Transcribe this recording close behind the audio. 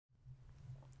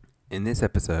In this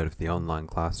episode of the online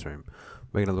classroom,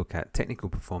 we're going to look at technical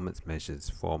performance measures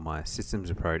for my systems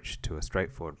approach to a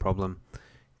straightforward problem,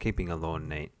 keeping a lawn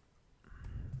neat.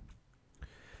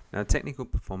 Now, technical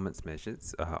performance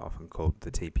measures, often called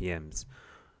the TPMs,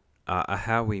 are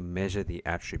how we measure the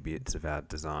attributes of our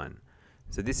design.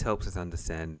 So this helps us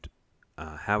understand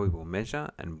how we will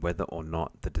measure and whether or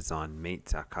not the design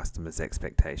meets our customers'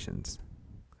 expectations.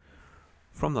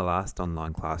 From the last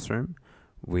online classroom,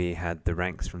 we had the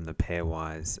ranks from the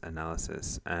pairwise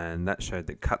analysis, and that showed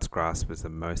that cuts grass was the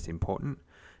most important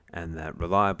and that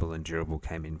reliable and durable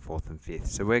came in 4th and 5th.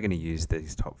 So we're going to use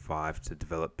these top 5 to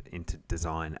develop into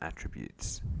design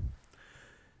attributes.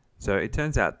 So it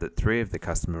turns out that 3 of the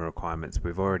customer requirements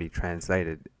we've already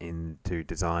translated into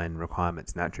design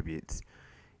requirements and attributes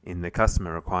in the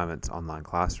customer requirements online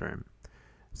classroom.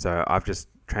 So I've just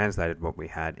translated what we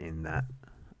had in that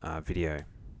video.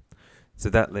 So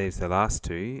that leaves the last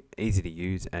 2, easy to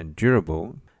use and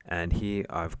durable, and here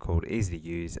I've called easy to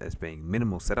use as being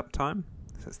minimal setup time,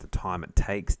 so that's the time it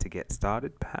takes to get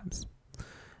started perhaps,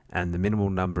 and the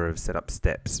minimal number of setup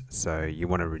steps, so you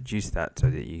want to reduce that so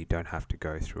that you don't have to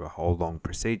go through a whole long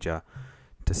procedure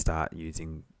to start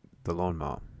using the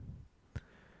lawnmower.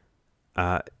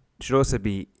 It should also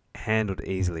be handled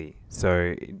easily,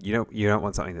 so you don't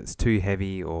want something that's too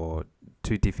heavy or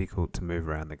too difficult to move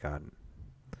around the garden.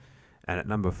 And at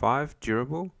number 5,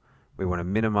 durable, we want to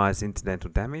minimize incidental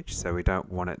damage, so we don't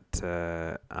want it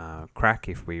to crack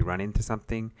if we run into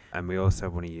something, and we also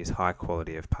want to use high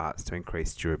quality of parts to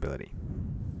increase durability.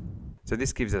 So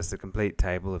this gives us a complete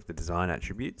table of the design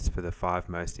attributes for the 5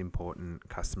 most important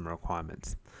customer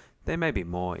requirements. There may be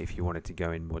more if you wanted to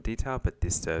go in more detail, but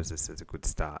this serves us as a good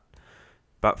start.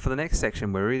 But for the next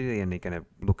section, we're really only going to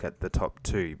look at the top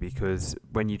 2, because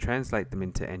when you translate them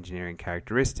into engineering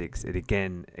characteristics, it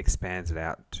again expands it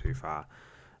out too far.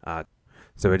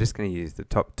 So we're just going to use the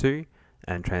top 2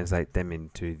 and translate them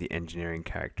into the engineering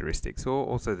characteristics, or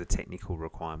also the technical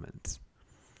requirements.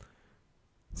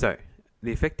 So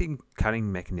the effective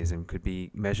cutting mechanism could be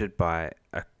measured by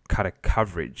a cutter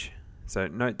coverage. So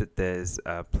note that there's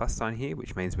a plus sign here,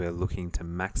 which means we're looking to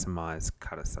maximize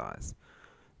cutter size.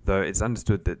 Though it's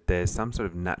understood that there's some sort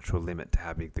of natural limit to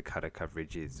how big the cutter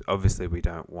coverage is. Obviously we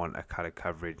don't want a cutter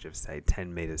coverage of say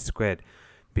 10 meters squared,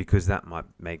 because that might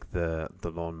make the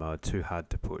lawnmower too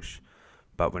hard to push.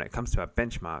 But when it comes to our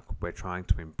benchmark, we're trying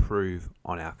to improve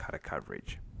on our cutter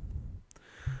coverage.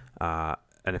 An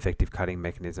effective cutting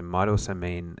mechanism might also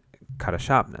mean cutter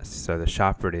sharpness. So the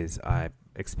sharper it is, I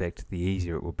expect the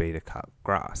easier it will be to cut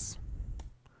grass.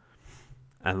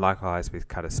 And likewise with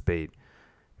cutter speed.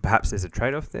 Perhaps there's a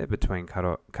trade-off there between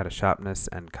cutter sharpness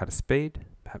and cutter speed.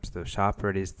 Perhaps the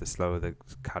sharper it is, the slower the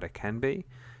cutter can be.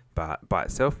 But by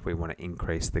itself, we want to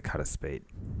increase the cutter speed.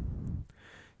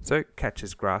 So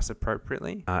catches grass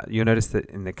appropriately. You'll notice that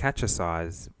in the catcher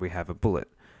size, we have a bullet.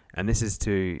 And this is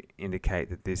to indicate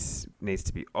that this needs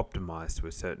to be optimized to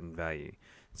a certain value.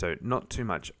 So not too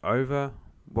much over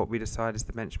what we decide is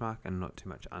the benchmark and not too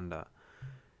much under.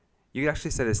 You could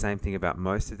actually say the same thing about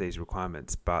most of these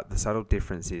requirements, but the subtle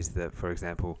difference is that, for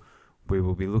example, we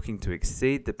will be looking to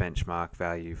exceed the benchmark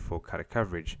value for cutter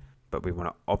coverage, but we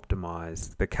want to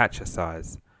optimize the catcher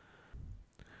size.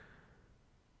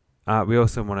 We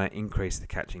also want to increase the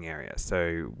catching area.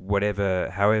 So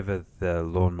however the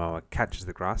lawnmower catches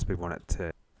the grass, we want it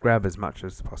to grab as much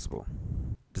as possible.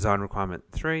 Design requirement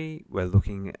 3, we're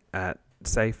looking at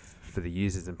safe for the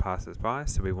users and passers-by.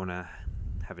 So we want to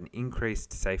have an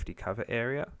increased safety cover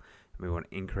area, and we want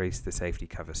to increase the safety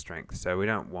cover strength. So we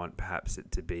don't want perhaps it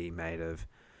to be made of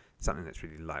something that's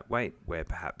really lightweight, where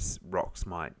perhaps rocks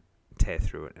might tear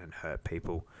through it and hurt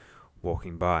people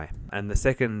walking by. And the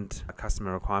second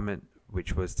customer requirement,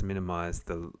 which was to minimize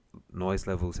the noise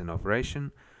levels in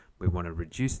operation, we want to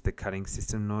reduce the cutting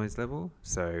system noise level.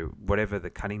 So whatever the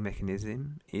cutting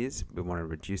mechanism is, we want to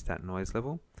reduce that noise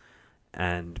level.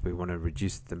 And we want to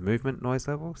reduce the movement noise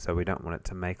level, so we don't want it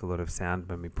to make a lot of sound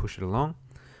when we push it along.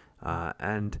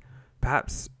 And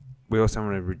perhaps we also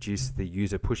want to reduce the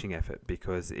user pushing effort,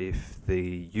 because if the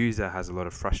user has a lot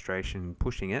of frustration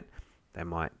pushing it, they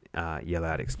might yell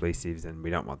out expletives, and we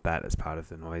don't want that as part of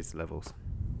the noise levels.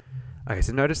 Okay,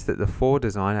 so notice that the 4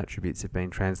 design attributes have been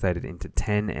translated into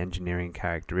 10 engineering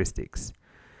characteristics.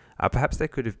 Perhaps they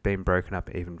could have been broken up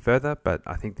even further, but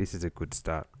I think this is a good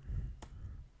start.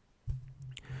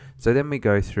 So then we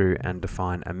go through and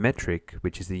define a metric,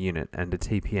 which is the unit, and a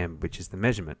TPM, which is the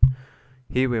measurement.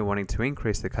 Here we're wanting to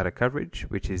increase the cutter coverage,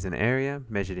 which is an area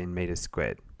measured in meters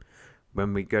squared.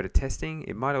 When we go to testing,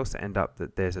 it might also end up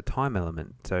that there's a time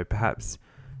element, so perhaps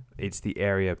it's the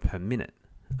area per minute.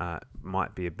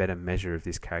 might be a better measure of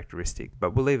this characteristic,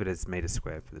 but we'll leave it as meters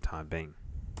squared for the time being.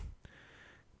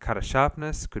 Cutter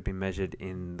sharpness could be measured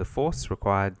in the force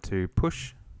required to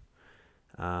push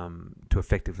to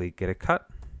effectively get a cut.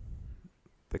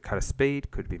 The cutter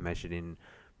speed could be measured in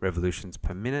revolutions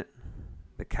per minute,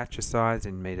 the catcher size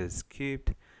in meters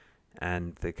cubed,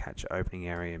 and the catcher opening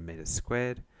area in meters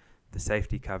squared. The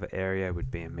safety cover area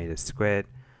would be in meters squared,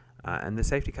 and the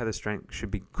safety cover strength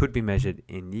could be measured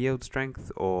in yield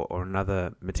strength or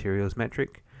another materials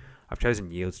metric. I've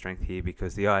chosen yield strength here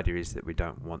because the idea is that we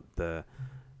don't want the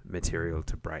material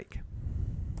to break.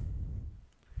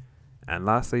 And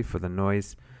lastly, for the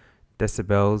noise,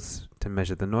 decibels to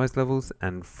measure the noise levels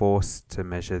and force to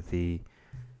measure the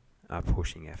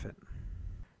pushing effort.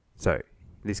 So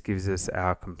this gives us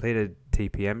our completed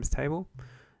TPMs table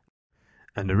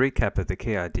and a recap of the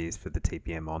key ideas for the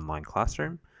TPM online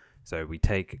classroom. So we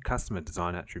take customer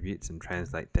design attributes and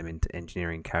translate them into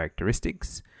engineering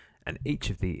characteristics, and each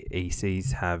of the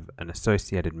ECs have an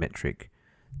associated metric.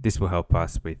 This will help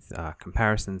us with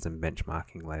comparisons and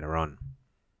benchmarking later on.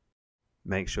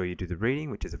 Make sure you do the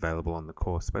reading, which is available on the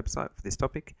course website for this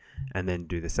topic, and then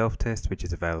do the self-test, which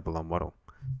is available on Waddle.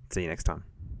 See you next time.